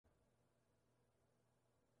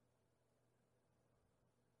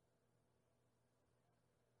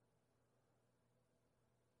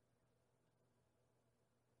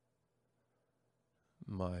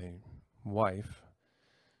my wife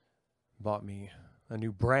bought me a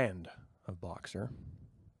new brand of boxer,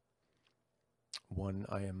 one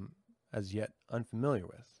I am as yet unfamiliar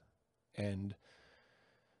with. And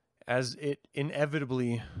as it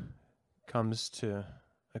inevitably comes to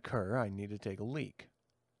occur, I need to take a leak.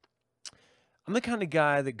 I'm the kind of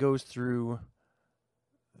guy that goes through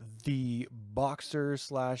the boxer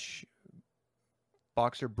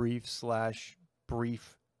brief slash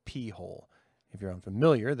brief pee hole. If you're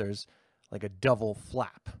unfamiliar, there's like a double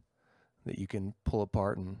flap that you can pull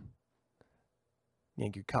apart and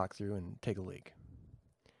yank your cock through and take a leak.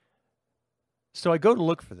 So I go to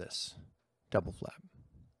look for this double flap.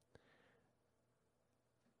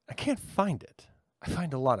 I can't find it. I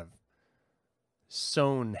find a lot of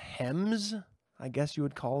sewn hems, I guess you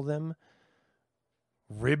would call them.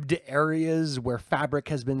 Ribbed areas where fabric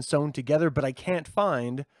has been sewn together, but I can't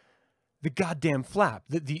find the goddamn flap,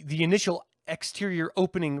 the initial exterior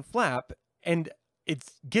opening flap, and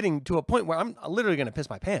it's getting to a point where I'm literally going to piss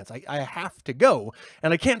my pants. I have to go,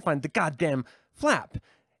 and I can't find the goddamn flap.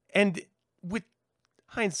 And with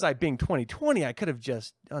hindsight being 2020, I could have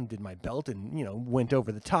just undid my belt and, went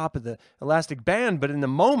over the top of the elastic band, but in the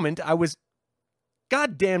moment, I was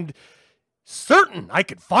goddamned certain I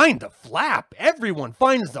could find the flap. Everyone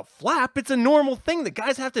finds the flap. It's a normal thing that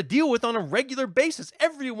guys have to deal with on a regular basis.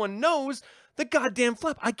 Everyone knows the goddamn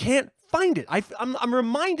flap. I can't find it. I'm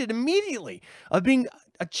reminded immediately of being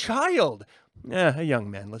a child. A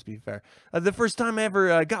young man, let's be fair. The first time I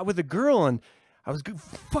ever got with a girl, and I was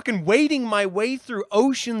fucking wading my way through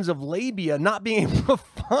oceans of labia, not being able to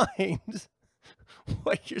find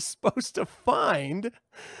what you're supposed to find.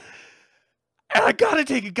 And I gotta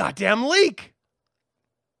take a goddamn leak.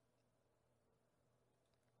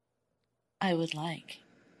 I would like,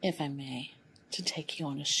 if I may, to take you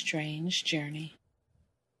on a strange journey.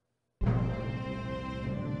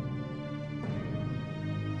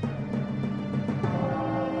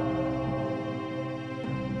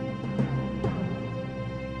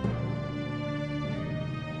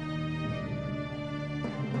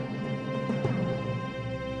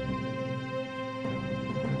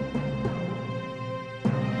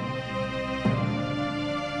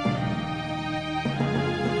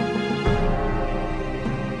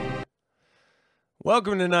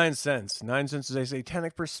 Welcome to 9 Cents. 9 Cents is a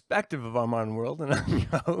satanic perspective of our modern world, and I'm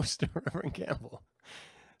your host, Reverend Campbell.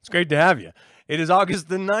 It's great to have you. It is August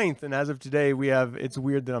the 9th, and as of today, we have, it's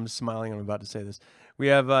weird that I'm smiling, I'm about to say this, we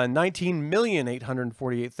have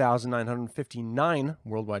 19,848,959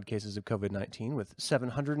 worldwide cases of COVID-19 with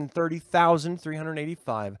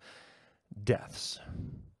 730,385 deaths.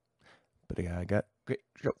 But I got great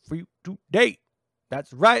show for you today.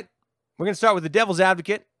 That's right. We're going to start with the Devil's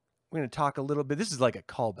Advocate. We're going to talk a little bit. This is like a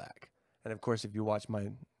callback. And of course, if you watch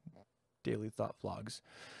my daily thought vlogs,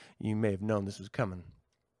 you may have known this was coming.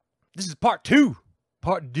 This is part two.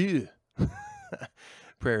 Part deux.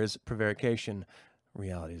 Prayer is prevarication.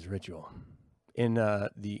 Reality is ritual. In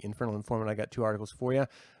the Infernal Informant, I got two articles for you.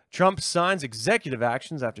 Trump signs executive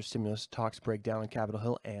actions after stimulus talks break down on Capitol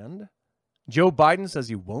Hill. And Joe Biden says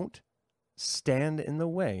he won't stand in the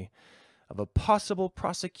way of a possible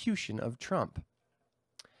prosecution of Trump.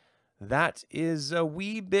 That is a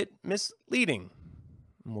wee bit misleading.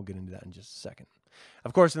 And we'll get into that in just a second.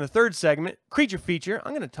 Of course, in the third segment, Creature Feature,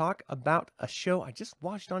 I'm going to talk about a show I just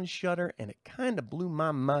watched on Shudder, and it kind of blew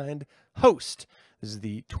my mind. Host. This is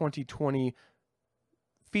the 2020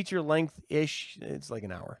 feature-length-ish, it's like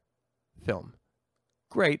an hour, film.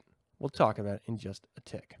 Great. We'll talk about it in just a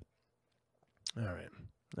tick. All right.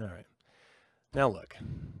 Now look,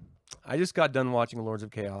 I just got done watching Lords of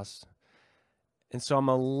Chaos. And so I'm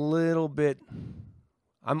a little bit,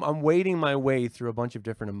 I'm wading my way through a bunch of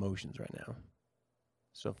different emotions right now.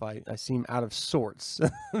 So if I seem out of sorts,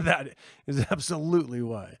 that is absolutely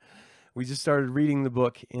why. We just started reading the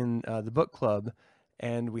book in the book club,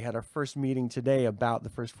 and we had our first meeting today about the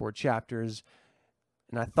first 4 chapters.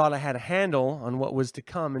 And I thought I had a handle on what was to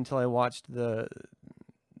come until I watched the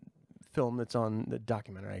film that's on the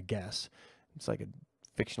documentary, I guess. It's like a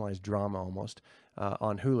fictionalized drama almost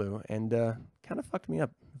on Hulu, and kind of fucked me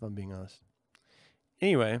up, if I'm being honest.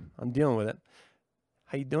 Anyway, I'm dealing with it.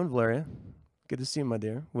 How you doing, Valeria? Good to see you, my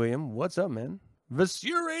dear. William, what's up, man?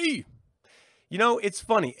 Vasuri! It's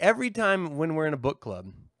funny. Every time when we're in a book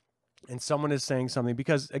club and someone is saying something,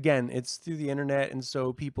 because, again, it's through the internet, and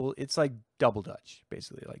so people, it's like double dutch,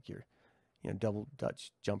 basically, like you're, double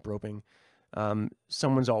dutch jump roping.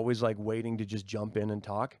 Someone's always, like, waiting to just jump in and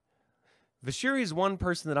talk. Vashuri is one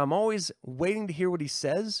person that I'm always waiting to hear what he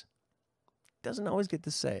says. Doesn't always get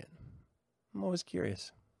to say it. I'm always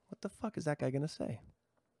curious. What the fuck is that guy going to say?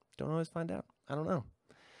 Don't always find out. I don't know.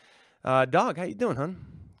 Dog, how you doing, hon?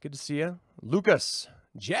 Good to see you. Lucas,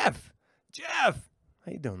 Jeff, how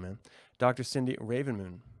you doing, man? Dr. Cindy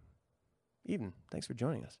Ravenmoon, Eden, thanks for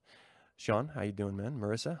joining us. Sean, how you doing, man?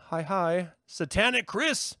 Marissa, hi. Satanic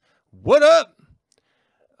Chris, what up?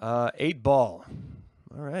 8 Ball.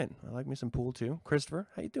 All right, I like me some pool too. Christopher,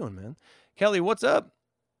 how you doing, man? Kelly, what's up?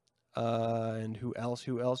 And who else?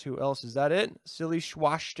 Is that it? Silly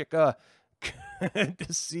Swastika. Good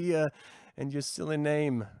to see you. And your silly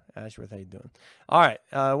name. Ashworth, how you doing? All right,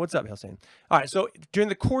 what's up, Hussein? All right, so during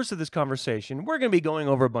the course of this conversation, we're going to be going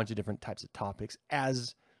over a bunch of different types of topics,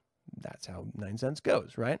 as that's how 9 Cents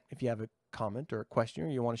goes, right? If you have a comment or a question, or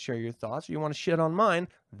you want to share your thoughts, or you want to shit on mine,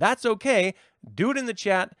 that's okay. Do it in the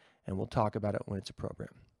chat, and we'll talk about it when it's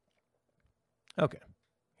appropriate. Okay,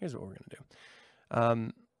 here's what we're going to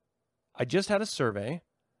do. I just had a survey.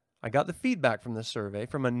 I got the feedback from the survey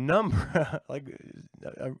from a number,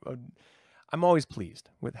 I'm always pleased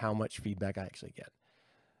with how much feedback I actually get.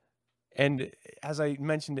 And as I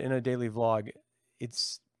mentioned in a daily vlog,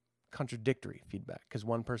 it's contradictory feedback, because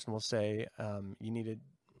one person will say, you need to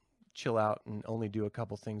chill out and only do a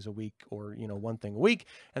couple things a week, or, one thing a week.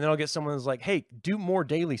 And then I'll get someone who's like, hey, do more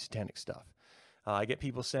daily satanic stuff. I get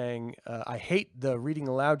people saying, I hate the reading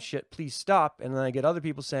aloud shit, please stop. And then I get other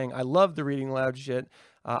people saying, I love the reading aloud shit,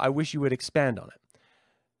 I wish you would expand on it.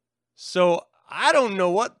 So I don't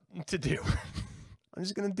know what to do. I'm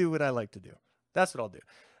just going to do what I like to do. That's what I'll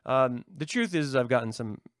do. The truth is I've gotten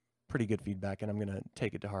some pretty good feedback, and I'm going to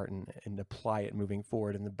take it to heart and apply it moving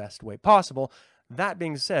forward in the best way possible. That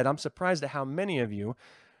being said, I'm surprised at how many of you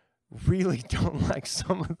really don't like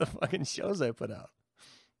some of the fucking shows I put out.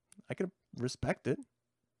 I can respect it,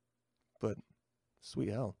 but sweet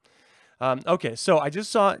hell. Okay, so I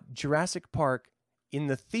just saw Jurassic Park in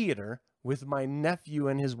the theater with my nephew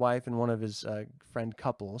and his wife and one of his friend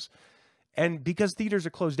couples. And because theaters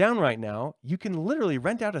are closed down right now, you can literally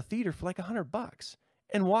rent out a theater for like $100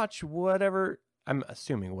 and watch whatever, I'm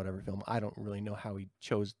assuming whatever film. I don't really know how he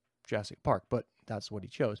chose Jurassic Park, but that's what he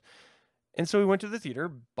chose. And so we went to the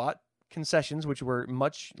theater, bought concessions, which were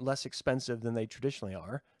much less expensive than they traditionally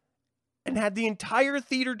are, and had the entire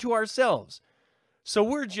theater to ourselves. So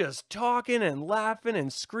we're just talking and laughing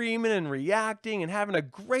and screaming and reacting and having a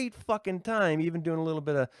great fucking time, even doing a little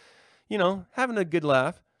bit of, having a good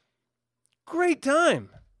laugh. Great time.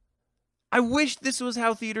 I wish this was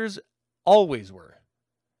how theaters always were.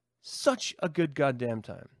 Such a good goddamn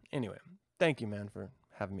time. Anyway, thank you, man, for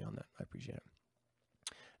having me on that. I appreciate it.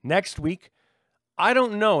 Next week, I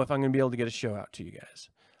don't know if I'm going to be able to get a show out to you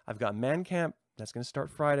guys. I've got Man Camp. That's going to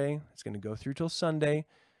start Friday. It's going to go through till Sunday.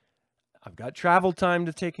 I've got travel time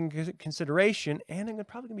to take into consideration, and I'm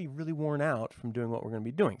probably going to be really worn out from doing what we're going to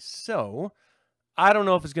be doing. So I don't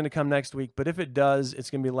know if it's going to come next week, but if it does,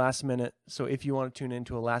 it's going to be last minute. So if you want to tune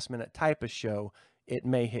into a last minute type of show, it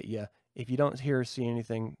may hit you. If you don't hear or see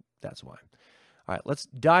anything, that's why. All right, let's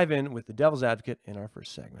dive in with the Devil's Advocate in our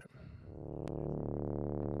first segment.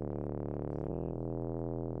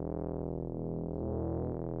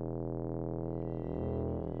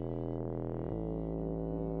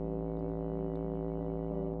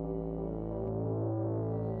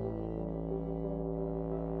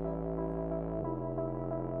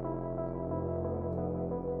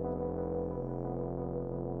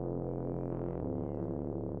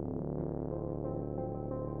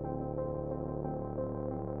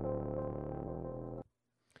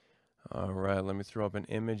 All right, let me throw up an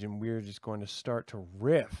image, and we're just going to start to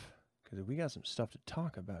riff, because we got some stuff to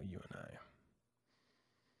talk about, you and I.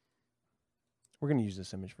 We're going to use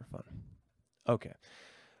this image for fun. Okay.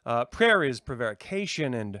 Prayer is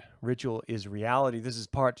prevarication, and ritual is reality. This is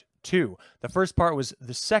part 2. The first part was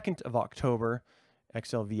the 2nd of October,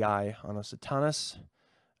 XLVI Anno Satanas.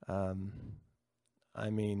 I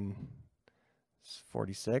mean, it's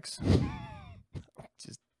 46.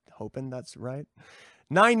 Just hoping that's right.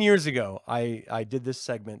 9 years ago, I did this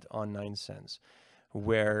segment on 9 Cents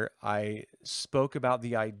where I spoke about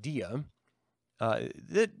the idea,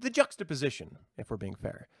 the juxtaposition, if we're being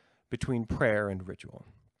fair, between prayer and ritual.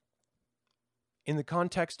 In the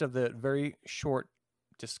context of the very short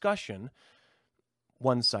discussion,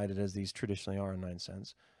 one-sided as these traditionally are on 9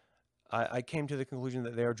 Cents, I came to the conclusion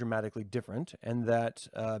that they are dramatically different, and that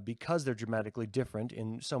because they're dramatically different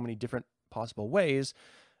in so many different possible ways,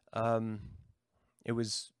 it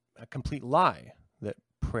was a complete lie that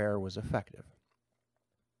prayer was effective.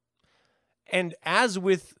 And as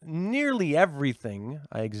with nearly everything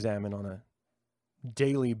I examine on a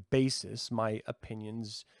daily basis, my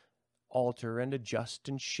opinions alter and adjust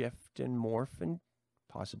and shift and morph and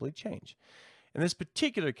possibly change. In this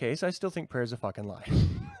particular case, I still think prayer is a fucking lie.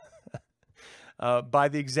 by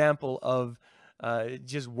the example of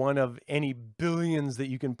just one of any billions that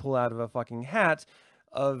you can pull out of a fucking hat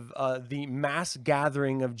of the mass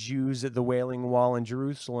gathering of Jews at the Wailing Wall in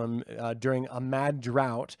Jerusalem during a mad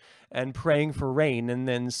drought and praying for rain. And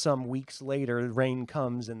then some weeks later, rain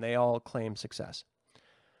comes and they all claim success.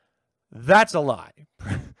 That's a lie.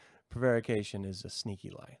 Prevarication is a sneaky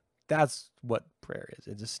lie. That's what prayer is.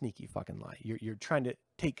 It's a sneaky fucking lie. You're trying to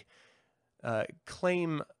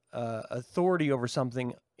claim authority over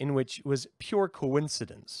something in which was pure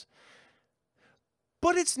coincidence.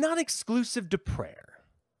 But it's not exclusive to prayer.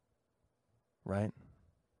 Right?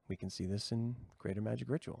 We can see this in Greater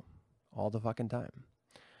Magic Ritual all the fucking time.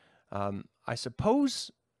 I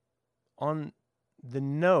suppose on the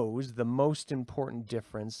nose, the most important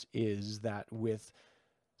difference is that with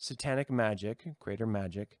Satanic Magic, Greater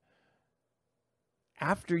Magic,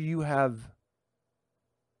 after you have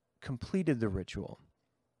completed the ritual,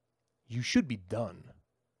 you should be done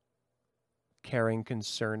caring,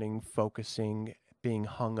 concerning, focusing, being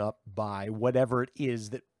hung up by whatever it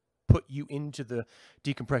is that put you into the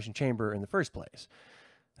decompression chamber in the first place.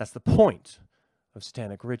 That's the point of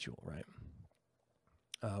Satanic Ritual, right?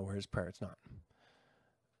 Whereas prayer, it's not.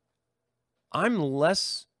 I'm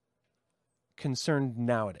less concerned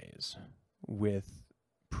nowadays with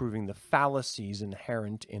proving the fallacies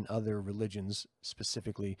inherent in other religions,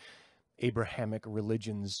 specifically Abrahamic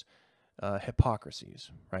religions'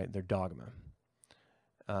 hypocrisies, right? Their dogma.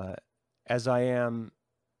 As I am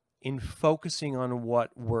in focusing on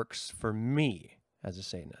what works for me as a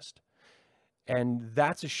Satanist. And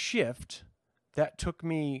that's a shift that took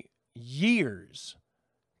me years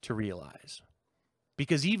to realize.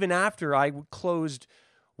 Because even after I closed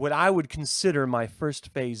what I would consider my first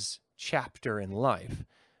phase chapter in life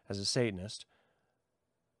as a Satanist,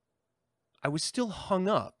 I was still hung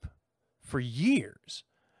up for years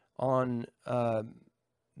on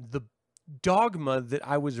the dogma that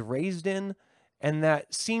I was raised in, and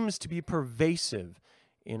that seems to be pervasive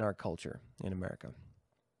in our culture in America.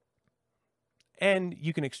 And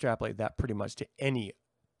you can extrapolate that pretty much to any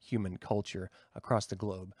human culture across the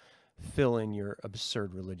globe. Fill in your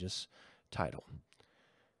absurd religious title.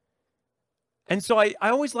 And so I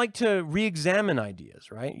always like to re-examine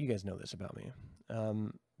ideas, right? You guys know this about me.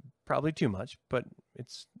 Probably too much, but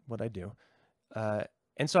it's what I do.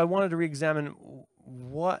 And so I wanted to re-examine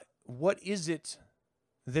what is it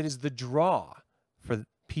that is the draw for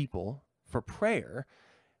people for prayer,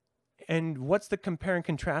 and what's the compare and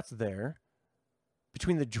contrast there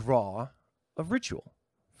between the draw of ritual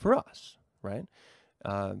for us, right?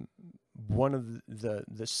 One of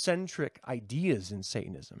the centric ideas in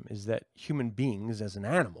Satanism is that human beings as an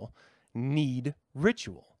animal need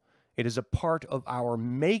ritual. It is a part of our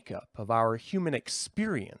makeup, of our human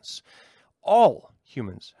experience. All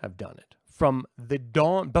humans have done it. From the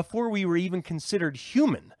dawn, before we were even considered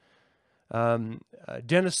human,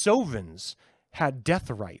 Denisovans had death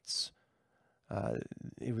rites.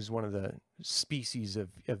 It was one of the species of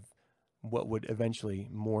what would eventually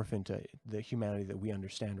morph into the humanity that we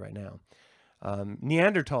understand right now.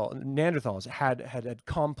 Neanderthals had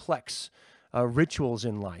complex rituals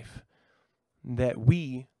in life that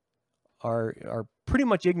we are pretty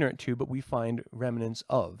much ignorant to, but we find remnants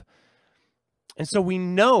of. And so we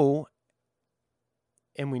know,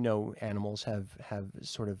 animals have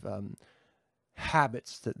sort of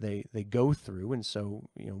habits that they go through, and so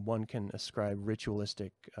one can ascribe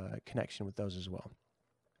ritualistic connection with those as well.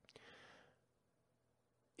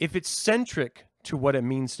 If it's centric to what it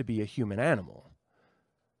means to be a human animal,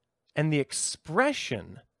 and the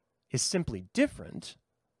expression is simply different,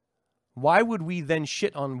 why would we then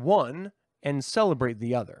shit on one and celebrate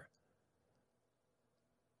the other?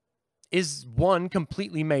 Is one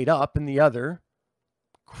completely made up and the other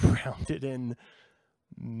grounded in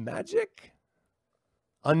magic?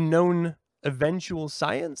 Unknown eventual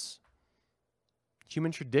science?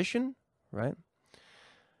 Human tradition, right?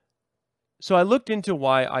 So I looked into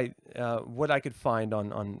why what I could find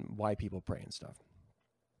on why people pray and stuff.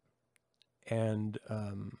 And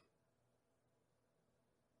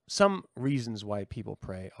some reasons why people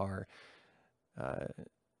pray are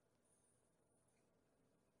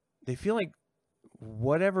they feel like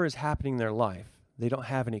whatever is happening in their life, they don't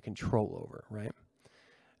have any control over, right?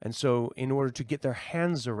 And so in order to get their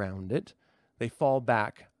hands around it, they fall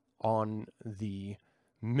back on the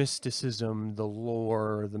mysticism, the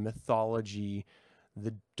lore, the mythology,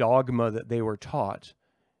 the dogma that they were taught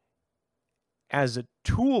as a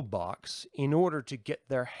toolbox in order to get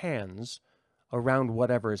their hands around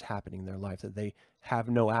whatever is happening in their life that they have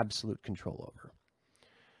no absolute control over.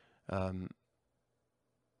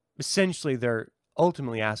 Essentially, they're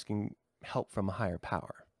ultimately asking help from a higher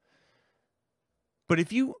power. But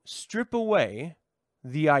if you strip away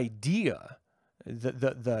the idea,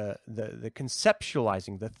 the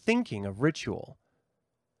conceptualizing, the thinking of ritual,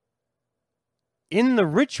 in the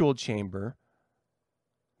ritual chamber,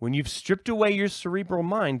 when you've stripped away your cerebral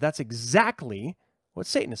mind, that's exactly what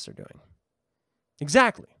Satanists are doing.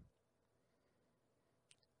 Exactly.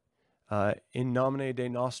 In nomine de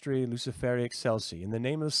nostri Luciferi excelsi, in the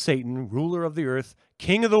name of Satan, ruler of the earth,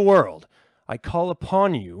 king of the world, I call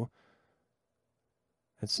upon you,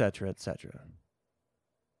 etc., etc.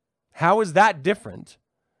 How is that different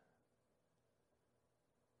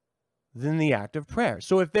than the act of prayer?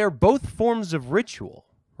 So if they're both forms of ritual,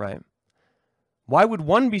 right, why would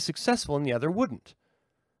one be successful and the other wouldn't?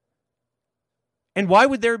 And why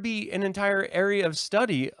would there be an entire area of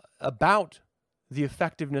study about the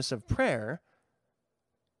effectiveness of prayer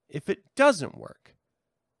if it doesn't work?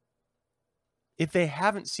 If they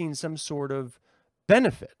haven't seen some sort of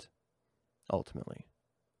benefit, ultimately.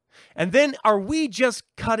 And then are we just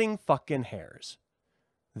cutting fucking hairs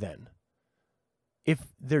then? If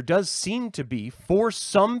there does seem to be, for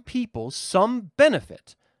some people, some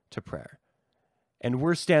benefit to prayer, and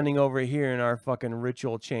we're standing over here in our fucking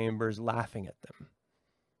ritual chambers laughing at them.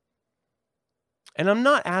 And I'm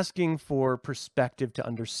not asking for perspective to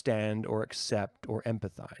understand or accept or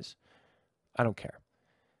empathize. I don't care.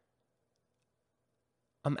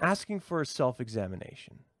 I'm asking for a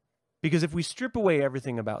self-examination. Because if we strip away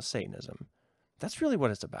everything about Satanism, that's really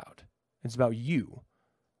what it's about. It's about you.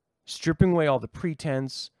 Stripping away all the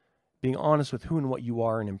pretense, being honest with who and what you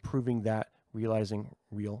are, and improving that, realizing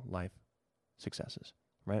real life successes,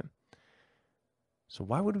 right? So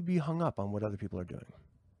why would we be hung up on what other people are doing?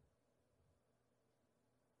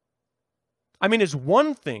 I mean, it's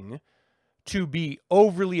one thing to be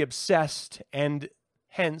overly obsessed and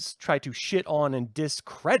hence try to shit on and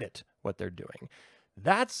discredit what they're doing.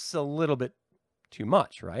 That's a little bit too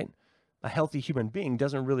much, right? A healthy human being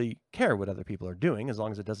doesn't really care what other people are doing as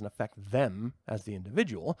long as it doesn't affect them as the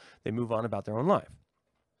individual. They move on about their own life.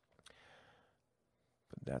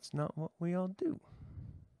 But that's not what we all do.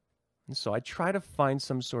 And so I try to find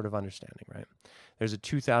some sort of understanding, right? There's a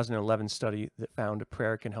 2011 study that found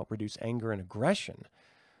prayer can help reduce anger and aggression.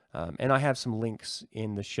 And I have some links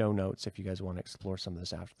in the show notes if you guys want to explore some of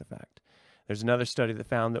this after the fact. There's another study that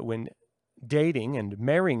found that when dating and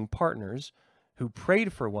marrying partners who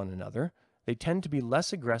prayed for one another, they tend to be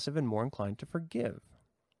less aggressive and more inclined to forgive.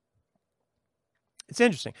 It's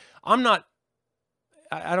interesting. I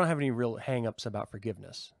don't have any real hang-ups about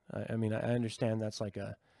forgiveness. I mean, I understand that's like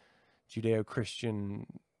a Judeo-Christian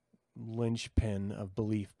linchpin of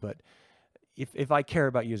belief, but if I care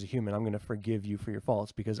about you as a human, I'm going to forgive you for your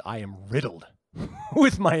faults because I am riddled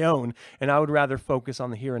with my own, and I would rather focus on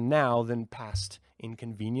the here and now than past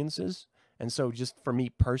inconveniences. And so just for me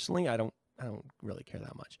personally, I don't really care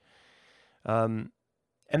that much. And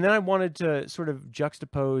then I wanted to sort of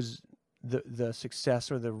juxtapose the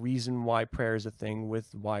success or the reason why prayer is a thing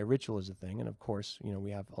with why ritual is a thing. And of course,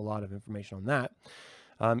 we have a lot of information on that.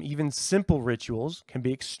 Even simple rituals can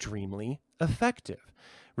be extremely effective.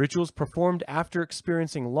 Rituals performed after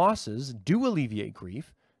experiencing losses do alleviate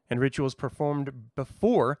grief, and rituals performed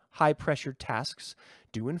before high-pressure tasks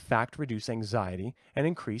do in fact reduce anxiety and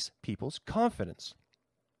increase people's confidence.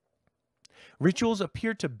 Rituals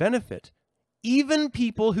appear to benefit even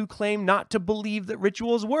people who claim not to believe that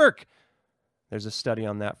rituals work. There's a study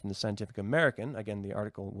on that from the Scientific American. Again, the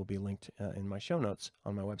article will be linked in my show notes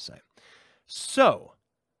on my website. So,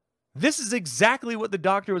 this is exactly what the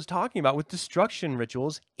doctor was talking about with destruction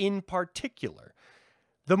rituals in particular.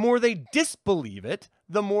 The more they disbelieve it,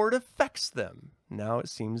 the more it affects them. Now it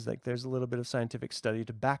seems like there's a little bit of scientific study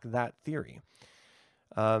to back that theory.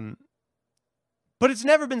 But it's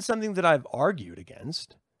never been something that I've argued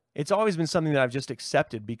against. It's always been something that I've just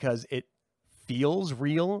accepted because it feels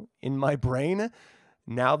real in my brain.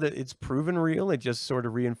 Now that it's proven real, it just sort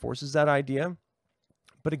of reinforces that idea.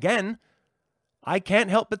 But again, I can't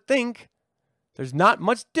help but think there's not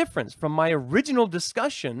much difference from my original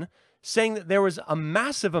discussion saying that there was a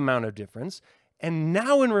massive amount of difference. And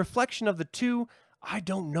now in reflection of the two, I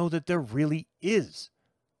don't know that there really is.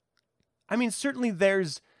 I mean, certainly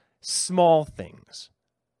there's small things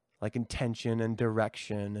like intention and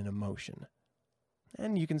direction and emotion.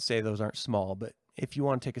 And you can say those aren't small, but if you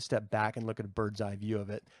want to take a step back and look at a bird's eye view of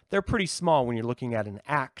it, they're pretty small when you're looking at an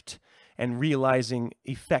act and realizing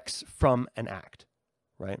effects from an act,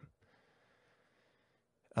 right?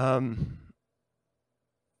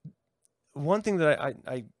 One thing that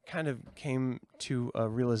I kind of came to a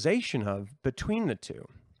realization of between the two,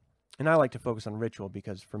 and I like to focus on ritual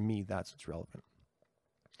because for me, that's what's relevant.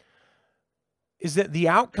 is that the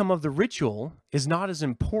outcome of the ritual is not as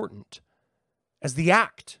important as the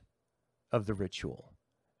act of the ritual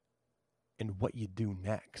and what you do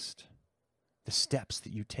next, the steps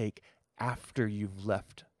that you take after you've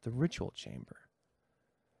left the ritual chamber.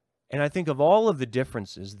 And I think of all of the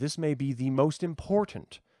differences, this may be the most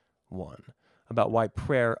important one about why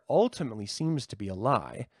prayer ultimately seems to be a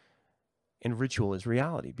lie and ritual is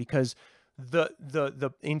reality. Because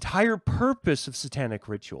the entire purpose of satanic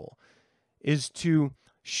ritual is to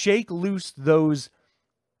shake loose those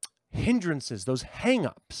hindrances, those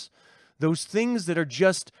hang-ups, those things that are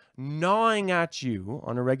just gnawing at you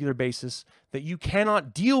on a regular basis that you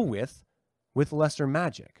cannot deal with lesser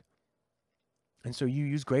magic. And so you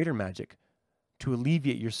use greater magic to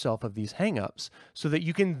alleviate yourself of these hang-ups so that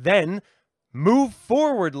you can then move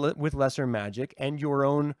forward with lesser magic and your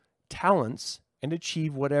own talents and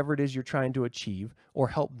achieve whatever it is you're trying to achieve, or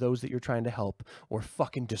help those that you're trying to help, or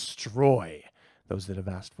fucking destroy those that have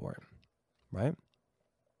asked for it, right?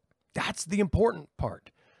 That's the important part.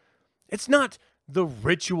 It's not the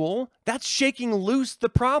ritual. That's shaking loose the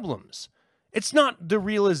problems. It's not the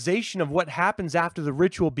realization of what happens after the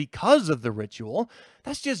ritual because of the ritual.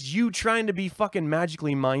 That's just you trying to be fucking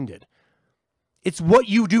magically minded. It's what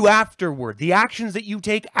you do afterward, the actions that you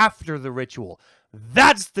take after the ritual.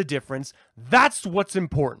 That's the difference. That's what's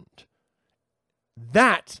important.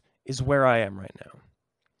 That is where I am right now.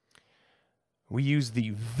 We use the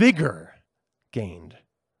vigor gained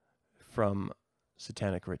from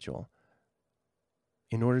satanic ritual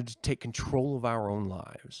in order to take control of our own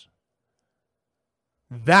lives.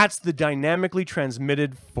 That's the dynamically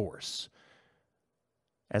transmitted force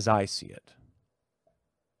as I see it.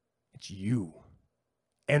 It's you,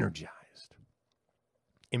 energized,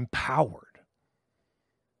 empowered,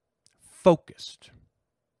 focused.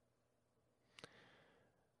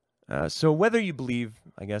 So whether you believe,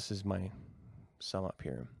 I guess is my sum up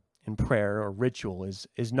here, in prayer or ritual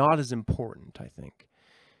is not as important, I think,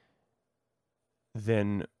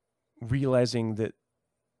 than realizing that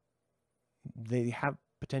they have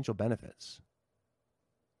potential benefits.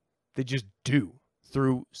 They just do.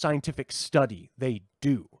 Through scientific study, they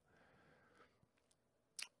do.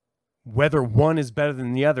 Whether one is better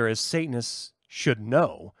than the other, as Satanists should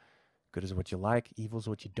know, good is what you like, evil is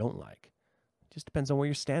what you don't like. It just depends on where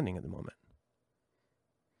you're standing at the moment.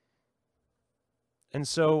 And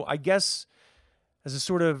so I guess as a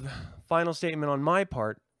sort of final statement on my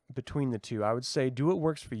part between the two, I would say do what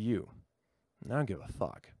works for you. And I don't give a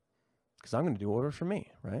fuck, because I'm going to do what works for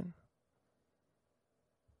me, right?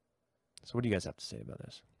 So what do you guys have to say about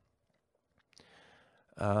this?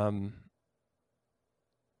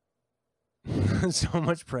 So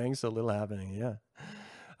much praying, so little happening. Yeah.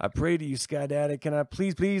 I pray to you, Sky Daddy. Can I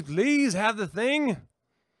please, please, please have the thing? If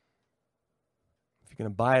you're going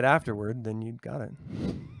to buy it afterward, then you got it.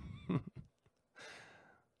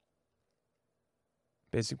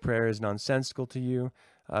 Basic prayer is nonsensical to you.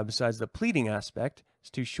 Besides the pleading aspect, it's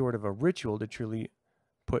too short of a ritual to truly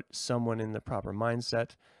put someone in the proper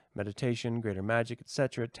mindset. Meditation, greater magic,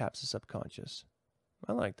 etc. taps the subconscious.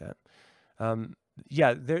 I like that.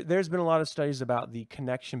 Yeah, there's been a lot of studies about the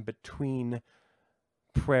connection between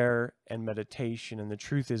prayer and meditation, and the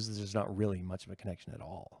truth is there's not really much of a connection at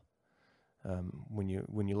all. When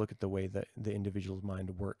you look at the way that the individual's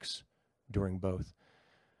mind works during both.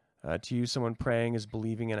 To you, someone praying is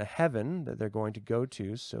believing in a heaven that they're going to go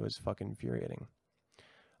to, so it's fucking infuriating.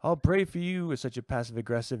 I'll pray for you is such a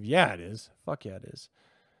passive-aggressive, yeah, it is. Fuck yeah, it is.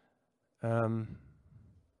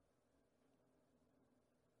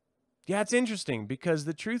 Yeah, it's interesting because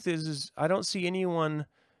the truth is I don't see anyone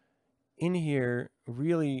in here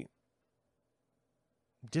really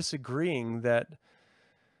disagreeing that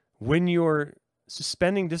when you're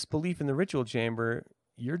suspending disbelief in the ritual chamber,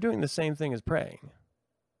 you're doing the same thing as praying.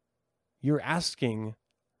 You're asking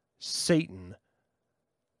Satan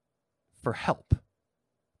for help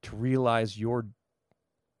to realize your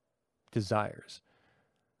desires,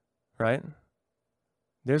 right?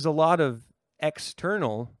 There's a lot of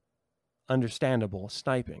external, understandable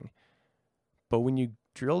sniping, but when you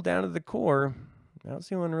drill down to the core, I don't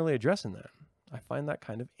see anyone really addressing that. I find that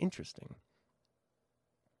kind of interesting.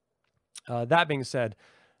 That being said,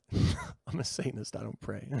 I'm a Satanist. I don't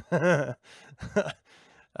pray. I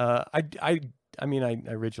mean, I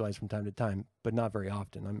ritualize from time to time, but not very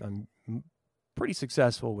often. I'm pretty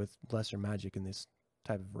successful with lesser magic in this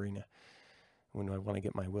type of arena when I want to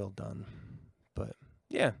get my will done. But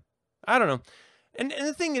yeah, I don't know. And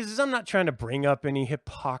the thing is I'm not trying to bring up any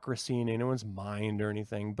hypocrisy in anyone's mind or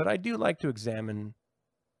anything, but I do like to examine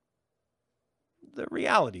the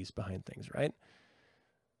realities behind things, right?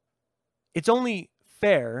 It's only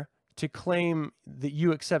fair to claim that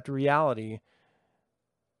you accept reality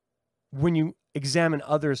when you examine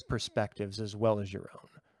others' perspectives as well as your own.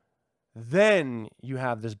 Then you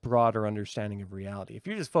have this broader understanding of reality. If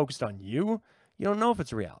you're just focused on you, you don't know if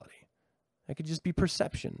it's reality. It could just be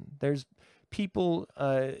perception. There's people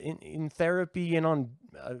in therapy and on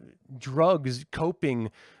drugs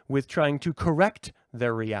coping with trying to correct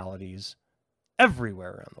their realities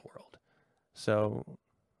everywhere around the world. So,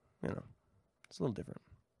 you know, it's a little different.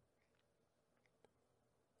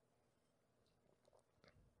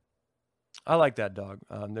 I like that, dog.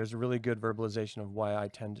 There's a really good verbalization of why I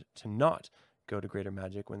tend to not go to greater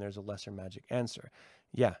magic when there's a lesser magic answer.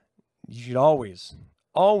 Yeah, you should always,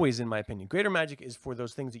 in my opinion, greater magic is for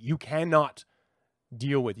those things that you cannot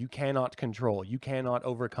deal with, you cannot control, you cannot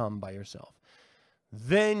overcome by yourself.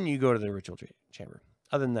 Then you go to the ritual chamber.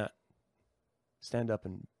 Other than that, stand up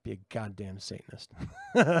and be a goddamn Satanist.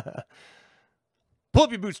 Pull up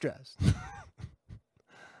your bootstraps.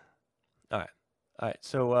 All right.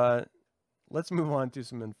 So let's move on to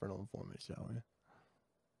some Infernal Informant, shall we?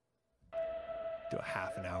 Do a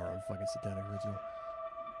half an hour of fucking satanic ritual.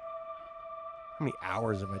 How many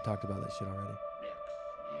hours have I talked about that shit already?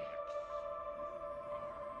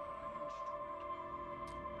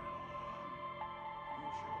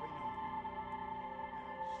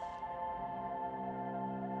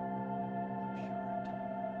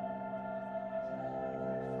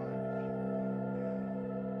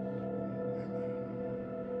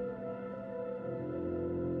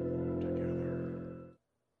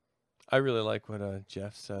 I really like what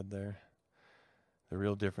Jeff said there. The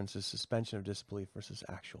real difference is suspension of disbelief versus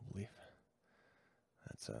actual belief.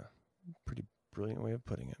 That's a pretty brilliant way of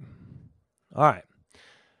putting it. All right.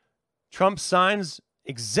 Trump signs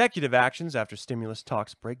executive actions after stimulus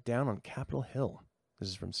talks break down on Capitol Hill. This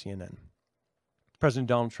is from CNN. President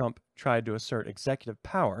Donald Trump tried to assert executive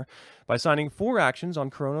power by signing 4 actions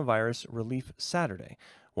on coronavirus relief Saturday,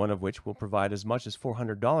 one of which will provide as much as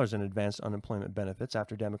 $400 in advanced unemployment benefits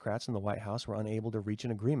after Democrats in the White House were unable to reach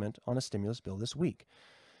an agreement on a stimulus bill this week.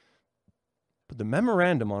 But the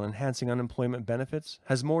memorandum on enhancing unemployment benefits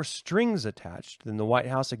has more strings attached than the White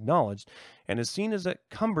House acknowledged and is seen as a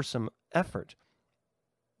cumbersome effort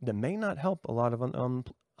that may not help a lot of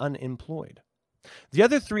unemployed. The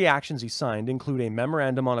other 3 actions he signed include a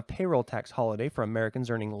memorandum on a payroll tax holiday for Americans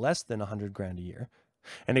earning less than $100,000 a year,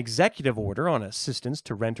 an executive order on assistance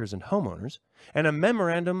to renters and homeowners, and a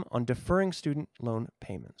memorandum on deferring student loan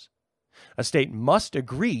payments. A state must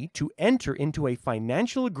agree to enter into a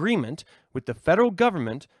financial agreement with the federal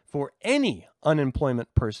government for any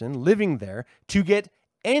unemployment person living there to get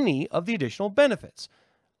any of the additional benefits.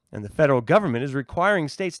 And the federal government is requiring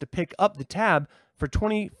states to pick up the tab for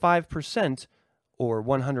 25% or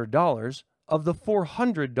 $100 of the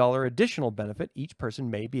 $400 additional benefit each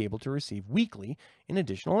person may be able to receive weekly in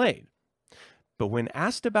additional aid. But when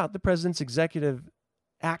asked about the president's executive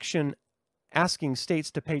action asking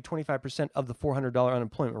states to pay 25% of the $400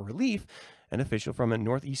 unemployment relief, an official from a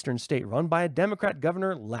northeastern state run by a Democrat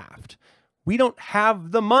governor laughed. "We don't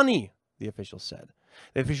have the money," the official said.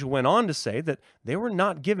 The official went on to say that they were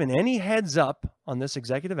not given any heads up on this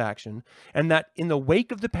executive action and that in the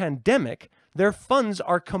wake of the pandemic, their funds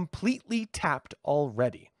are completely tapped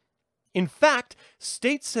already. In fact,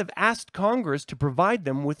 states have asked Congress to provide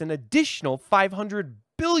them with an additional $500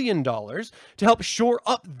 billion to help shore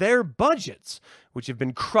up their budgets, which have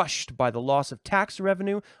been crushed by the loss of tax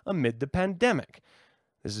revenue amid the pandemic.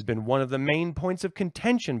 This has been one of the main points of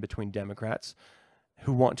contention between Democrats,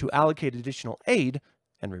 who want to allocate additional aid,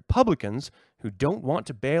 and Republicans who don't want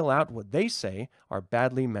to bail out what they say are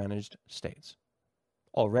badly managed states.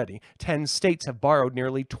 Already, 10 states have borrowed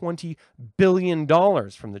nearly $20 billion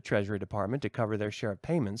from the Treasury Department to cover their share of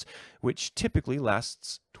payments, which typically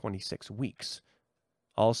lasts 26 weeks.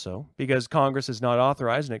 Also, because Congress has not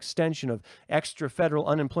authorized an extension of extra federal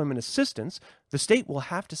unemployment assistance, the state will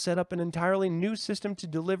have to set up an entirely new system to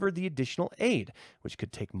deliver the additional aid, which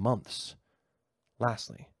could take months.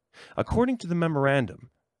 Lastly, according to the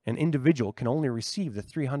memorandum, an individual can only receive the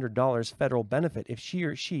 $300 federal benefit if she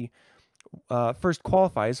or she first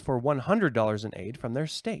qualifies for $100 in aid from their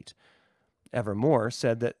state. Evermore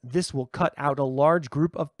said that this will cut out a large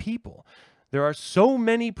group of people. There are so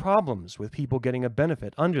many problems with people getting a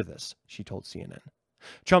benefit under this, she told CNN.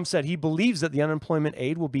 Trump said he believes that the unemployment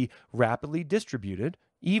aid will be rapidly distributed,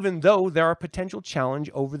 even though there are potential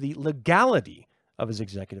challenge over the legality of his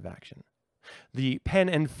executive action. The pen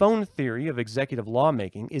and phone theory of executive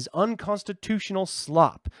lawmaking is unconstitutional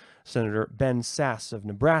slop, Senator Ben Sasse of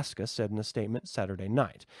Nebraska said in a statement Saturday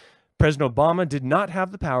night. President Obama did not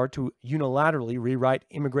have the power to unilaterally rewrite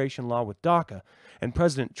immigration law with DACA, and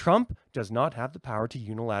President Trump does not have the power to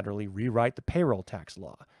unilaterally rewrite the payroll tax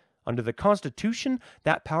law. Under the Constitution,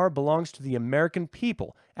 that power belongs to the American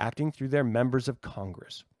people, acting through their members of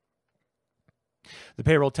Congress. The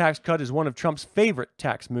payroll tax cut is one of Trump's favorite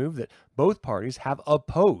tax moves that both parties have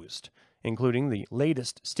opposed, including the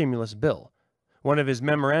latest stimulus bill. One of his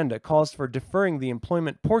memoranda calls for deferring the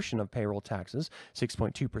employment portion of payroll taxes,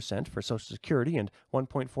 6.2% for Social Security and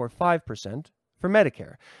 1.45% for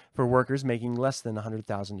Medicare, for workers making less than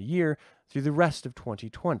 $100,000 a year through the rest of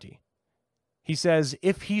 2020. He says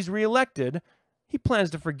if he's reelected, he plans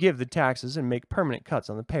to forgive the taxes and make permanent cuts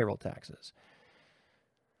on the payroll taxes.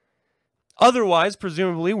 Otherwise,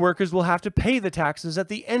 presumably, workers will have to pay the taxes at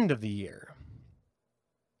the end of the year.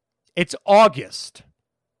 It's August.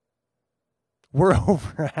 We're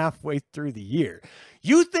over halfway through the year.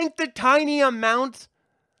 You think the tiny amount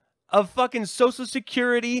of fucking Social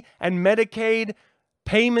Security and Medicaid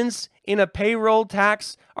payments in a payroll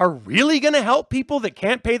tax are really going to help people that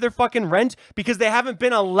can't pay their fucking rent because they haven't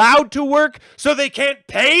been allowed to work, so they can't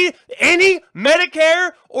pay any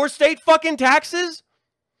Medicare or state fucking taxes?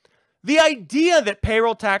 The idea that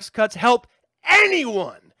payroll tax cuts help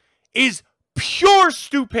anyone is pure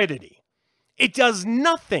stupidity. It does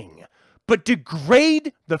nothing but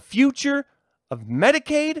degrade the future of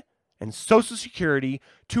Medicaid and Social Security,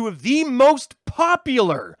 two of the most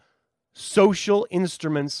popular social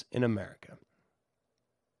instruments in America.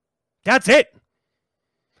 That's it.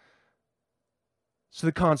 So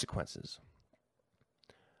the consequences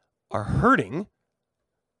are hurting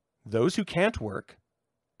those who can't work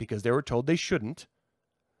because they were told they shouldn't,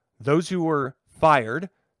 those who were fired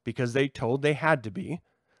because they told they had to be,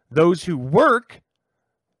 those who work,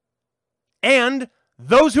 and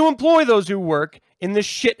those who employ those who work in this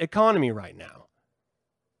shit economy right now.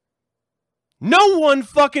 No one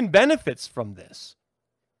fucking benefits from this.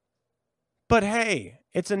 But hey,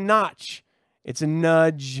 it's a notch. It's a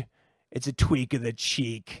nudge. It's a tweak of the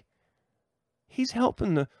cheek. He's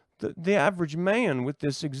helping the average man with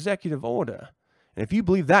this executive order. And if you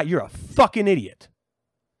believe that, you're a fucking idiot.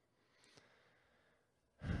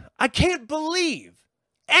 I can't believe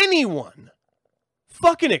anyone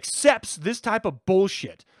fucking accepts this type of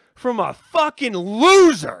bullshit from a fucking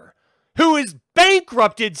loser who has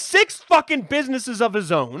bankrupted 6 fucking businesses of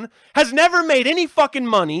his own, has never made any fucking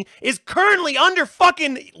money, is currently under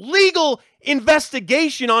fucking legal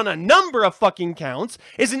investigation on a number of fucking counts,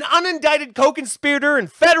 is an unindicted co-conspirator in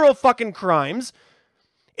federal fucking crimes,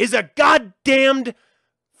 is a goddamned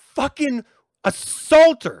fucking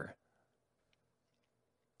assaulter.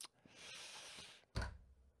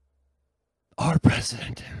 Our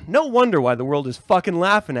president. No wonder why the world is fucking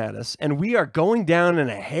laughing at us, and we are going down in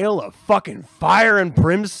a hail of fucking fire and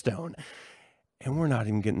brimstone. And we're not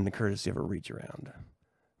even getting the courtesy of a reach around.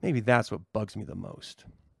 Maybe that's what bugs me the most.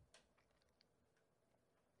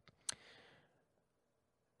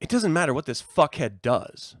 It doesn't matter what this fuckhead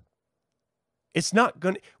does. It's not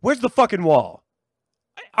gonna... Where's the fucking wall?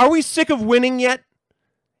 Are we sick of winning yet?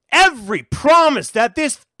 Every promise that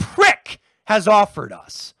this prick has offered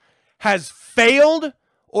us has failed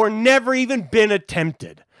or never even been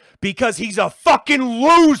attempted because he's a fucking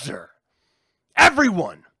loser.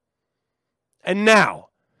 Everyone. And now,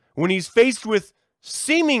 when he's faced with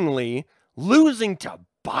seemingly losing to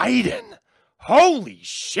Biden, holy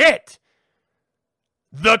shit,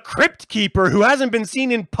 the crypt keeper who hasn't been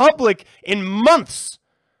seen in public in months,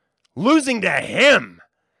 losing to him,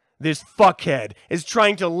 this fuckhead is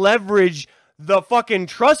trying to leverage the fucking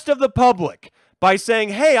trust of the public by saying,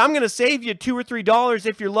 hey, I'm going to save you $2 or $3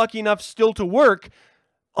 if you're lucky enough still to work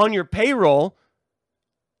on your payroll,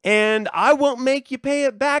 and I won't make you pay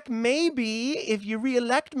it back, maybe, if you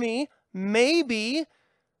reelect me, maybe.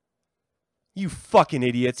 You fucking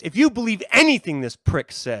idiots. If you believe anything this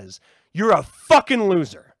prick says, you're a fucking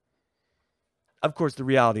loser. Of course, the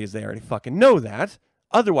reality is they already fucking know that.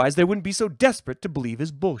 Otherwise, they wouldn't be so desperate to believe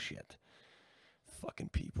his bullshit. Fucking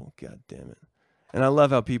people. God damn it. And I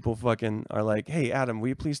love how people fucking are like, hey, Adam, will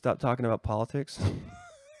you please stop talking about politics?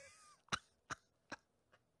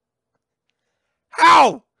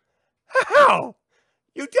 How? How?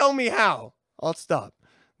 You tell me how. I'll stop.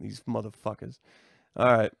 These motherfuckers.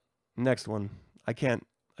 All right. Next one. I can't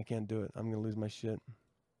do it. I'm going to lose my shit.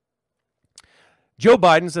 Joe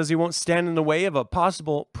Biden says he won't stand in the way of a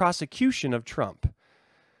possible prosecution of Trump.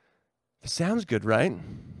 Sounds good, right?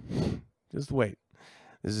 Just wait.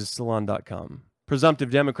 This is Salon.com. Presumptive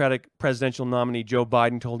Democratic presidential nominee Joe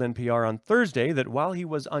Biden told NPR on Thursday that while he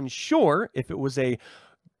was unsure if it was a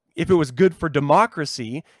if it was good for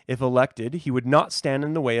democracy, if elected, he would not stand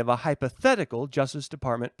in the way of a hypothetical Justice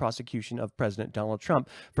Department prosecution of President Donald Trump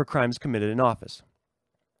for crimes committed in office.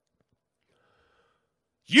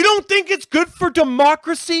 You don't think it's good for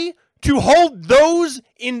democracy to hold those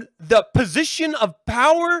in the position of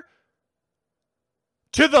power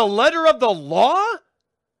to the letter of the law?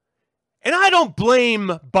 And I don't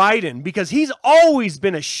blame Biden because he's always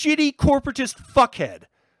been a shitty corporatist fuckhead.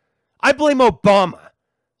 I blame Obama.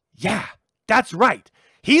 Yeah, that's right.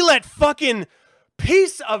 He let fucking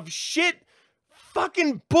piece of shit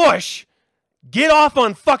fucking Bush get off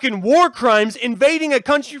on fucking war crimes, invading a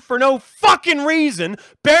country for no fucking reason,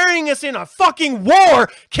 burying us in a fucking war,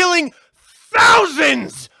 killing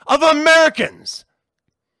thousands of Americans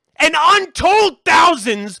and untold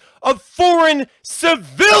thousands of foreign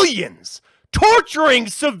civilians, torturing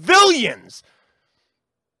civilians.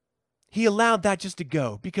 He allowed that just to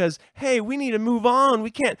go because, hey, we need to move on.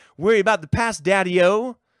 We can't worry about the past,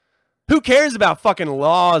 daddy-o. Who cares about fucking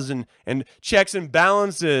laws and checks and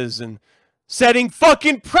balances and setting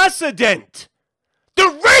fucking precedent?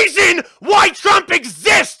 The reason why Trump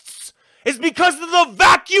exists is because of the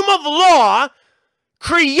vacuum of law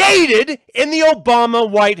created in the Obama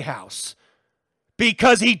White House.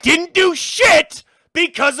 Because he didn't do shit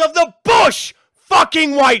because of the Bush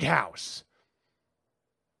fucking White House.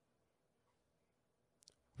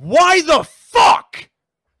 Why the fuck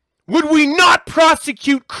would we not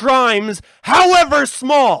prosecute crimes, however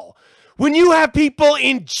small, when you have people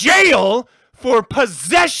in jail for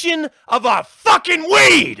possession of a fucking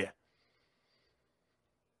weed?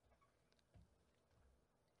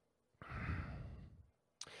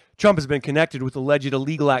 Trump has been connected with alleged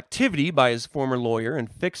illegal activity by his former lawyer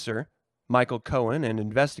and fixer, Michael Cohen, and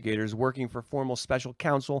investigators working for former special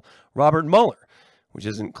counsel Robert Mueller. Which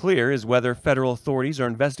isn't clear is whether federal authorities are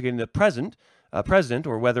investigating the president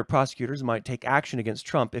or whether prosecutors might take action against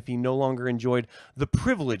Trump if he no longer enjoyed the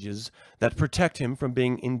privileges that protect him from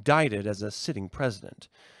being indicted as a sitting president.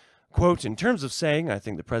 Quote, in terms of saying, I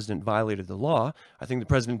think the president violated the law, I think the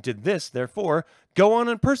president did this, therefore, go on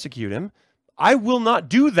and persecute him. I will not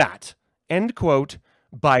do that, end quote,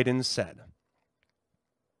 Biden said.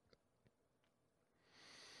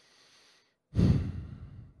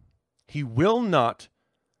 He will not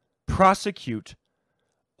prosecute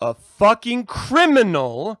a fucking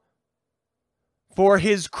criminal for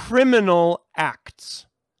his criminal acts.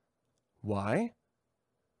 Why?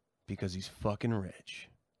 Because he's fucking rich.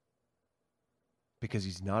 Because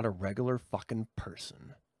he's not a regular fucking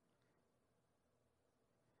person.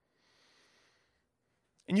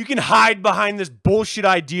 And you can hide behind this bullshit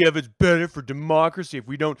idea of it's better for democracy if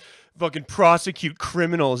we don't fucking prosecute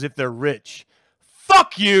criminals if they're rich.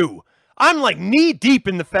 Fuck you! I'm like knee deep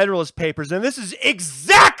in the Federalist Papers, and this is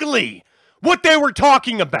exactly what they were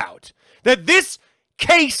talking about. That this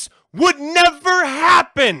case would never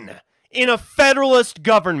happen in a Federalist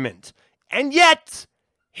government. And yet,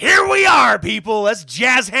 here we are, people. Let's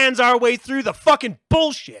jazz hands our way through the fucking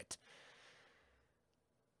bullshit.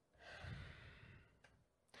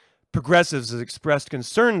 Progressives have expressed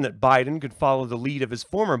concern that Biden could follow the lead of his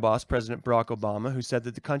former boss, President Barack Obama, who said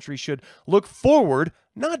that the country should look forward,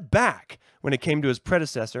 not back, when it came to his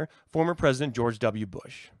predecessor, former President George W.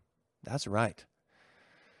 Bush. That's right.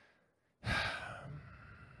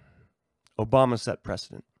 Obama set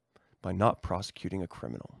precedent by not prosecuting a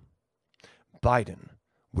criminal. Biden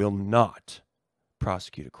will not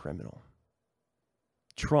prosecute a criminal.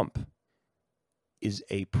 Trump is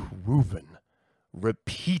a proven,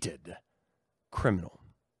 repeated criminal.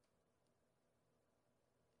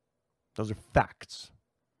 Those are facts.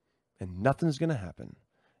 And nothing's going to happen.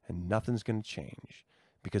 And nothing's going to change.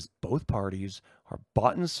 Because both parties are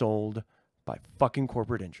bought and sold by fucking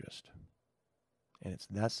corporate interest. And it's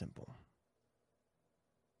that simple.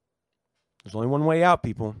 There's only one way out,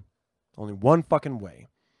 people. Only one fucking way.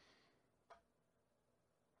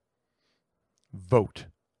 Vote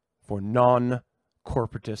for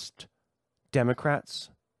non-corporatist Democrats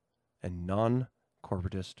and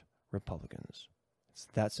non-corporatist Republicans. It's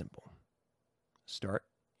that simple. Start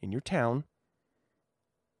in your town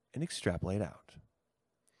and extrapolate out.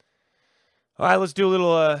 All right, let's do a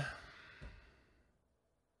little...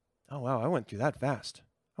 Oh, wow, I went through that fast.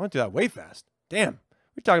 I went through that way fast. Damn.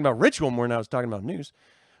 We're talking about ritual more than I was talking about news.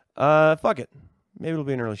 Fuck it. Maybe it'll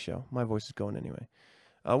be an early show. My voice is going anyway.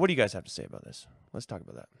 What do you guys have to say about this? Let's talk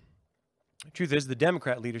about that. The truth is, the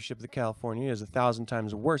Democrat leadership of California is 1,000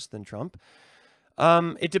 times worse than Trump.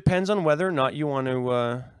 It depends on whether or not you want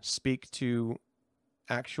to speak to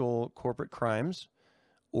actual corporate crimes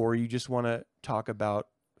or you just want to talk about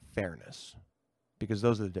fairness, because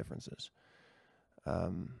those are the differences.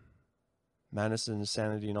 Madness and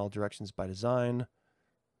insanity in all directions by design.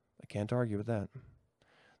 I can't argue with that.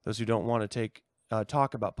 Those who don't want to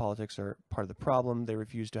talk about politics are part of the problem. They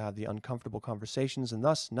refuse to have the uncomfortable conversations, and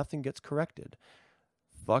thus nothing gets corrected.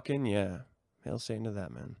 Fucking yeah. Hail Satan to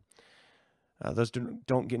that, man. Those who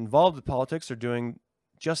don't get involved with politics are doing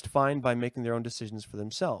just fine by making their own decisions for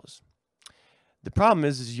themselves. The problem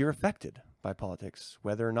is you're affected by politics,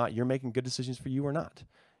 whether or not you're making good decisions for you or not.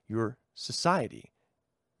 Your society,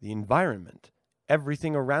 the environment,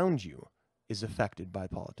 everything around you is affected by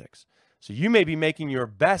politics. So you may be making your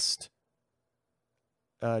best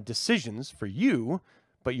decisions for you,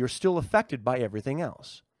 but you're still affected by everything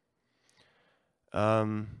else.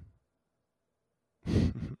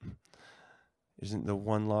 Isn't the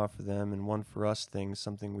one law for them and one for us thing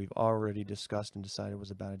something we've already discussed and decided was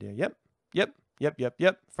a bad idea? Yep.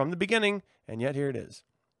 From the beginning, and yet here it is.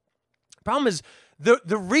 Problem is,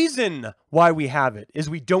 the reason why we have it is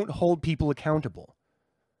we don't hold people accountable.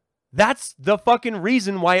 That's the fucking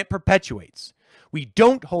reason why it perpetuates. We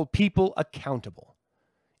don't hold people accountable.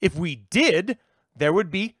 If we did, there would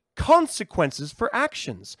be consequences for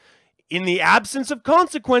actions. In the absence of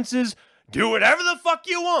consequences, do whatever the fuck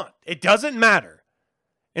you want. It doesn't matter.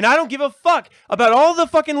 And I don't give a fuck about all the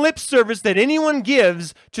fucking lip service that anyone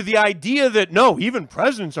gives to the idea that, no, even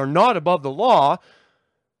presidents are not above the law.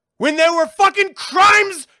 When there were fucking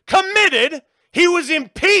crimes committed, he was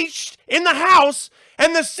impeached in the House,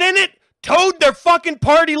 and the Senate towed their fucking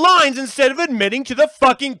party lines instead of admitting to the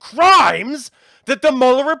fucking crimes that the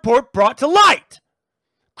Mueller report brought to light.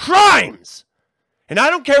 Crimes! And I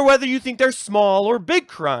don't care whether you think they're small or big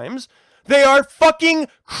crimes. They are fucking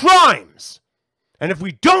crimes. And if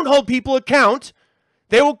we don't hold people account,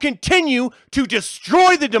 they will continue to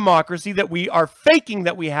destroy the democracy that we are faking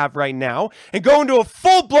that we have right now and go into a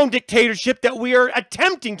full-blown dictatorship that we are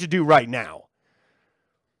attempting to do right now.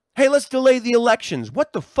 Hey, let's delay the elections.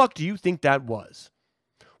 What the fuck do you think that was?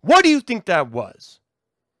 What do you think that was?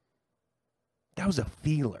 That was a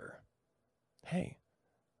feeler. Hey,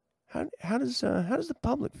 how does the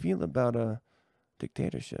public feel about a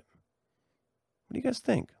dictatorship? What do you guys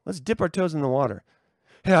think? Let's dip our toes in the water.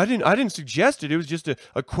 Hey, I didn't suggest it. It was just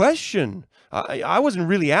a question. I wasn't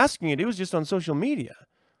really asking it. It was just on social media.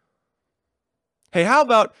 Hey, how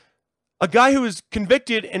about a guy who was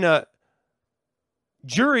convicted in a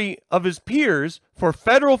jury of his peers for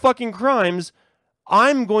federal fucking crimes?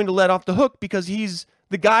 I'm going to let off the hook because he's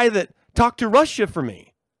the guy that talked to Russia for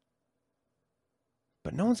me.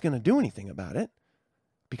 But no one's going to do anything about it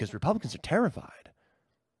because Republicans are terrified.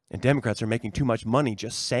 And Democrats are making too much money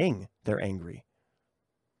just saying they're angry.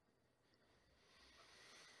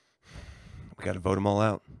 We got to vote them all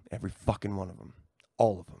out. Every fucking one of them.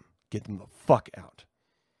 All of them. Get them the fuck out.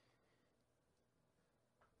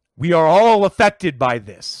 We are all affected by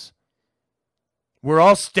this. We're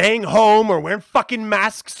all staying home or wearing fucking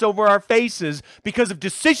masks over our faces because of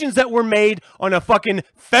decisions that were made on a fucking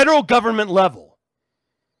federal government level.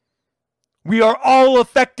 We are all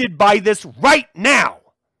affected by this right now.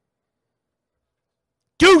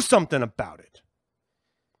 Do something about it.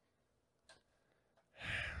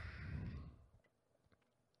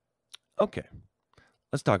 Okay,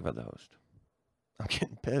 let's talk about the host. I'm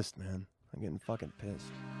getting pissed, man. I'm getting fucking pissed.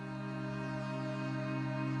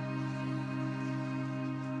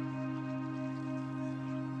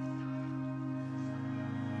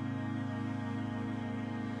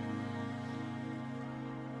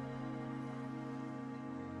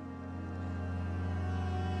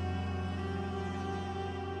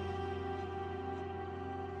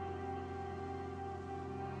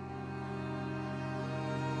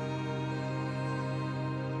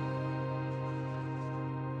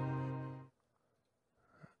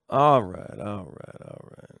 All right.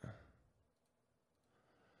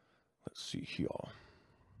 Let's see here.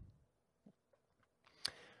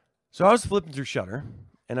 So I was flipping through Shudder,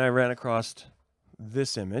 and I ran across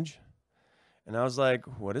this image, and I was like,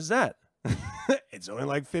 what is that? It's only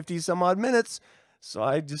like 50 some odd minutes. So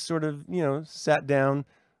I just sort of, sat down,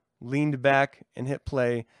 leaned back, and hit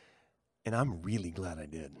play, and I'm really glad I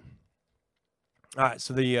did. All right,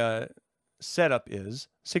 so the setup is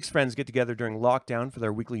 6 friends get together during lockdown for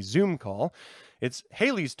their weekly Zoom call. It's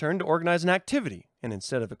Haley's turn to organize an activity, and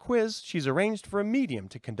instead of a quiz, she's arranged for a medium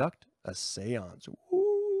to conduct a seance.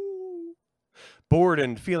 Ooh. Bored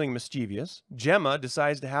and feeling mischievous, Gemma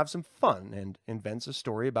decides to have some fun and invents a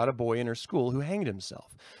story about a boy in her school who hanged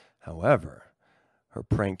himself. However, Her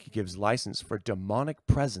prank gives license for demonic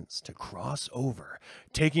presence to cross over,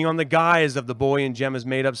 taking on the guise of the boy in Gemma's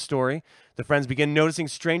made-up story. The friends begin noticing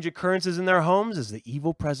strange occurrences in their homes as the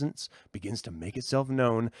evil presence begins to make itself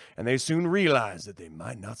known, and they soon realize that they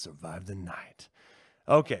might not survive the night.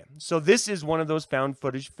 Okay, so this is one of those found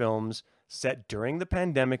footage films set during the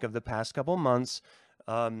pandemic of the past couple months,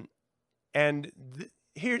 and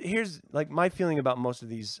here's like my feeling about most of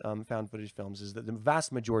these found footage films is that the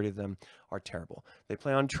vast majority of them are terrible. They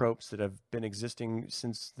play on tropes that have been existing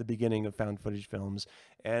since the beginning of found footage films,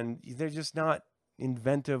 and they're just not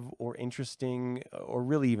inventive or interesting or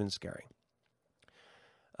really even scary.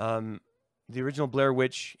 The original Blair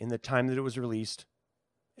Witch, in the time that it was released,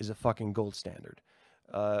 is a fucking gold standard.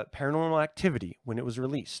 Paranormal Activity, when it was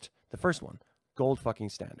released, the first one, gold fucking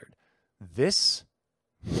standard. This...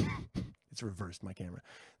 It's reversed my camera.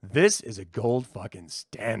 This is a gold fucking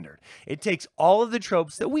standard. It takes all of the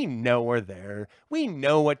tropes that we know are there. We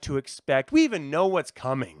know what to expect. We even know what's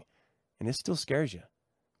coming. And it still scares you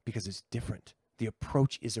because it's different. The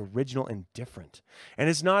approach is original and different. And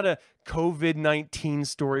it's not a COVID-19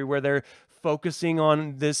 story where they're focusing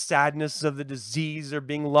on the sadness of the disease or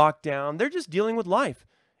being locked down. They're just dealing with life.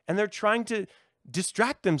 And they're trying to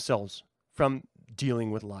distract themselves from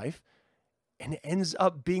dealing with life. And it ends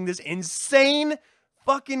up being this insane,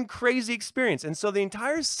 fucking crazy experience. And so the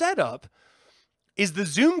entire setup is the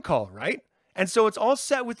Zoom call, right? And so it's all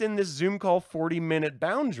set within this Zoom call 40-minute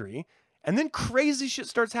boundary. And then crazy shit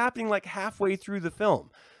starts happening like halfway through the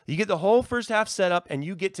film. You get the whole first half set up and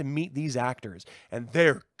you get to meet these actors. And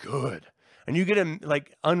they're good. And you get to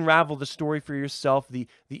like unravel the story for yourself, the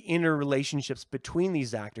inner relationships between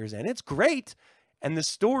these actors. And it's great. And the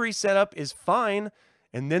story setup is fine.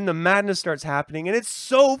 And then the madness starts happening, and it's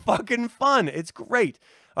so fucking fun. It's great.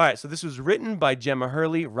 All right, so this was written by Gemma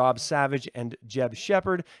Hurley, Rob Savage, and Jeb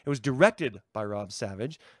Shepard. It was directed by Rob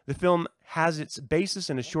Savage. The film has its basis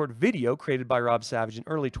in a short video created by Rob Savage in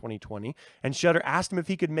early 2020, and Shudder asked him if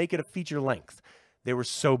he could make it a feature length. They were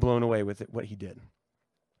so blown away with it, what he did.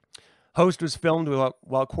 Host was filmed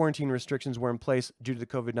while quarantine restrictions were in place due to the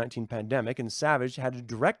COVID-19 pandemic, and Savage had to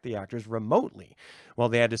direct the actors remotely while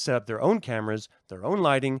they had to set up their own cameras, their own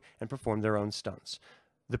lighting, and perform their own stunts.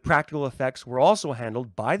 The practical effects were also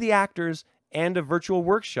handled by the actors, and a virtual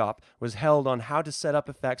workshop was held on how to set up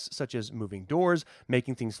effects such as moving doors,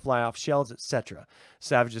 making things fly off shelves, etc.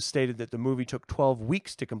 Savage has stated that the movie took 12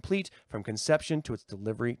 weeks to complete from conception to its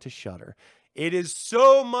delivery to Shudder. It is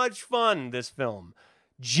so much fun, this film.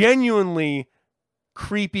 Genuinely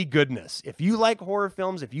creepy goodness. If you like horror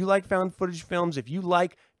films, if you like found footage films, if you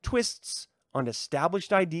like twists on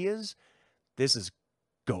established ideas, this is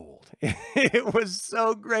gold. It was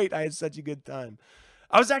so great. I had such a good time.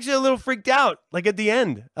 I was actually a little freaked out, like at the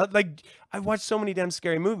end. Like I've watched so many damn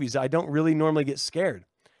scary movies. I don't really normally get scared.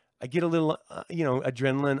 I get a little,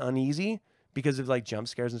 adrenaline uneasy because of like jump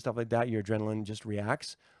scares and stuff like that. Your adrenaline just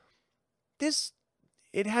reacts.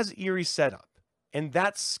 It has eerie setup. And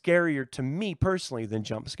that's scarier to me personally than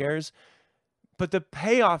jump scares. But the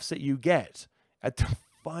payoffs that you get at the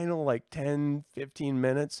final like 10, 15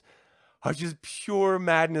 minutes are just pure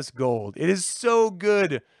madness gold. It is so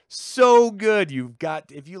good. So good.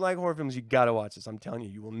 If you like horror films, you got to watch this. I'm telling you,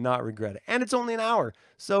 you will not regret it. And it's only an hour.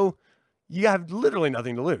 So you have literally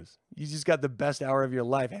nothing to lose. You just got the best hour of your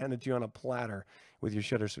life handed to you on a platter with your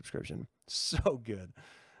Shudder subscription. So good.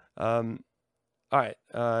 All right.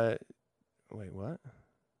 Wait, what?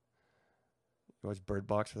 You watched Bird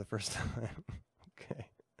Box for the first time? Okay.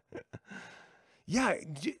 Yeah,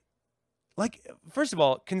 like, first of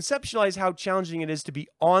all, conceptualize how challenging it is to be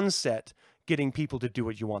on set getting people to do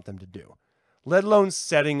what you want them to do, let alone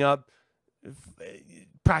setting up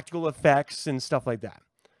practical effects and stuff like that.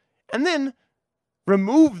 And then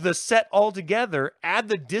remove the set altogether, add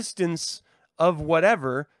the distance of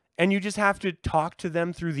whatever, and you just have to talk to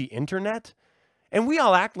them through the internet. And we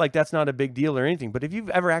all act like that's not a big deal or anything. But if you've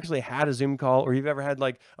ever actually had a Zoom call or you've ever had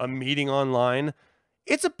like a meeting online,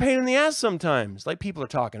 it's a pain in the ass sometimes. Like people are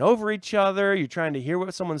talking over each other. You're trying to hear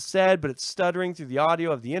what someone said, but it's stuttering through the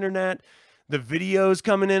audio of the internet. The video's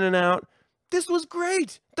coming in and out. This was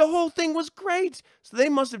great. The whole thing was great. So they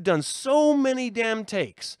must have done so many damn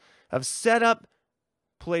takes of setup,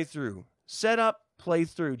 playthrough, setup,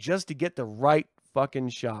 playthrough, just to get the right fucking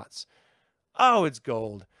shots. Oh, it's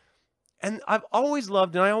gold. And I've always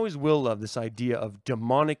loved, and I always will love, this idea of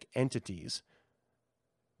demonic entities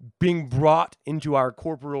being brought into our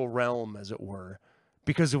corporeal realm, as it were,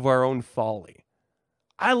 because of our own folly.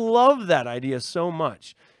 I love that idea so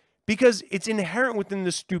much because it's inherent within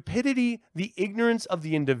the stupidity, the ignorance of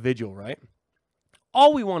the individual, right?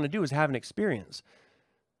 All we want to do is have an experience.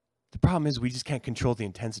 The problem is we just can't control the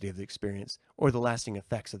intensity of the experience or the lasting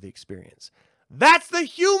effects of the experience. That's the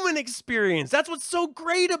human experience. That's what's so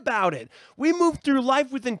great about it. We move through life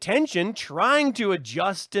with intention, trying to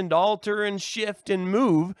adjust and alter and shift and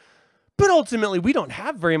move, but ultimately we don't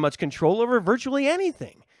have very much control over virtually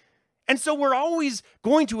anything. And so we're always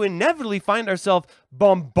going to inevitably find ourselves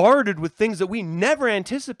bombarded with things that we never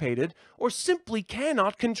anticipated or simply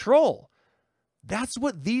cannot control. That's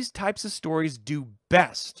what these types of stories do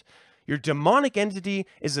best. Your demonic entity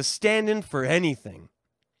is a stand-in for anything.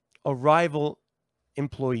 A rival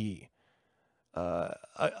employee,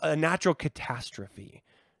 a natural catastrophe,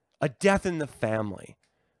 a death in the family,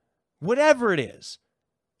 whatever it is.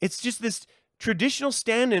 It's just this traditional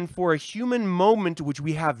stand-in for a human moment which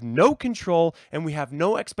we have no control and we have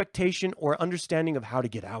no expectation or understanding of how to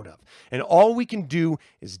get out of. And all we can do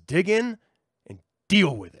is dig in and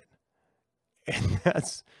deal with it. And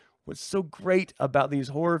that's what's so great about these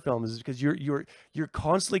horror films, is because you're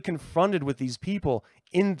constantly confronted with these people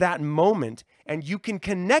in that moment, and you can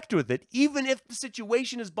connect with it. Even if the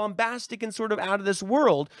situation is bombastic and sort of out of this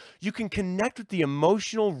world, you can connect with the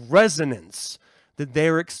emotional resonance that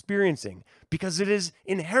they're experiencing, because it is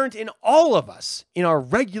inherent in all of us in our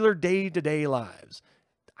regular day-to-day lives.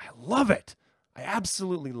 I love it. I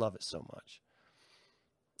absolutely love it so much.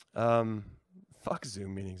 Fuck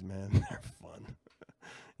Zoom meetings, man. They're fun.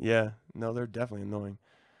 Yeah, no, they're definitely annoying.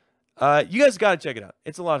 You guys got to check it out.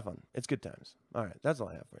 It's a lot of fun. It's good times. All right, that's all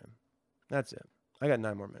I have for him. That's it. I got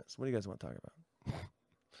 9 more minutes. What do you guys want to talk about?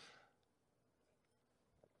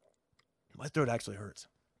 My throat actually hurts.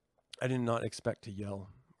 I did not expect to yell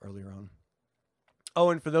earlier on. Oh,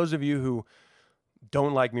 and for those of you who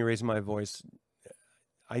don't like me raising my voice,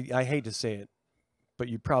 I hate to say it, but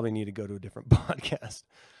you probably need to go to a different podcast.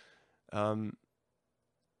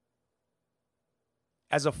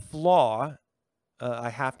 As a flaw, I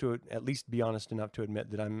have to at least be honest enough to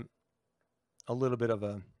admit that I'm a little bit of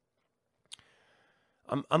a...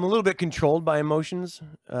 I'm a little bit controlled by emotions.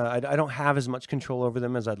 I don't have as much control over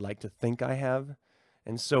them as I'd like to think I have.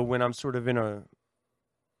 And so when I'm sort of in a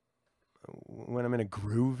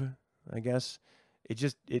groove, I guess,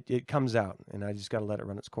 it comes out, and I just got to let it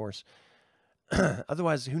run its course.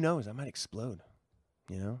 Otherwise, who knows? I might explode.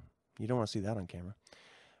 You know, you don't want to see that on camera.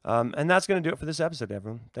 And that's going to do it for this episode,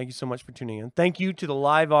 everyone. Thank you so much for tuning in. Thank you to the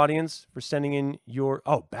live audience for sending in your...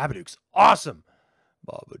 Oh, Babadook's awesome.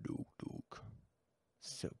 Babadook.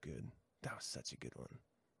 So good. That was such a good one.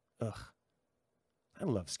 Ugh. I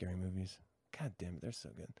love scary movies. God damn it, they're so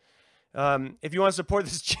good. If you want to support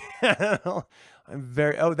this channel, I'm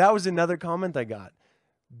very... Oh, that was another comment I got.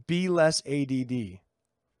 Be less ADD.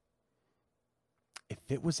 If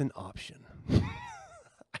it was an option,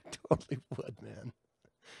 I totally would, man.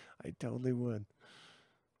 I totally would.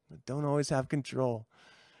 But don't always have control.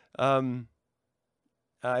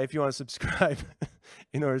 If you want to subscribe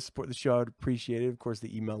in order to support the show, I would appreciate it. Of course,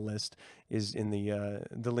 the email list is in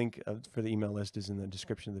the link for the email list is in the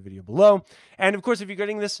description of the video below. And of course, if you're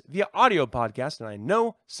getting this via audio podcast, and I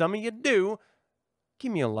know some of you do,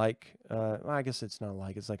 give me a like. Well, I guess it's not a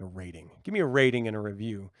like, it's like a rating. Give me a rating and a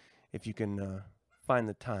review if you can find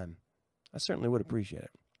the time. I certainly would appreciate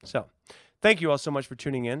it. So, thank you all so much for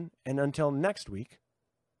tuning in. And until next week,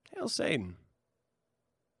 hail Satan.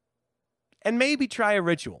 And maybe try a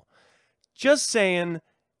ritual. Just saying,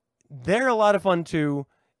 they're a lot of fun too,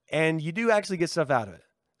 and you do actually get stuff out of it.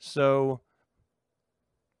 So,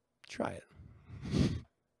 try it.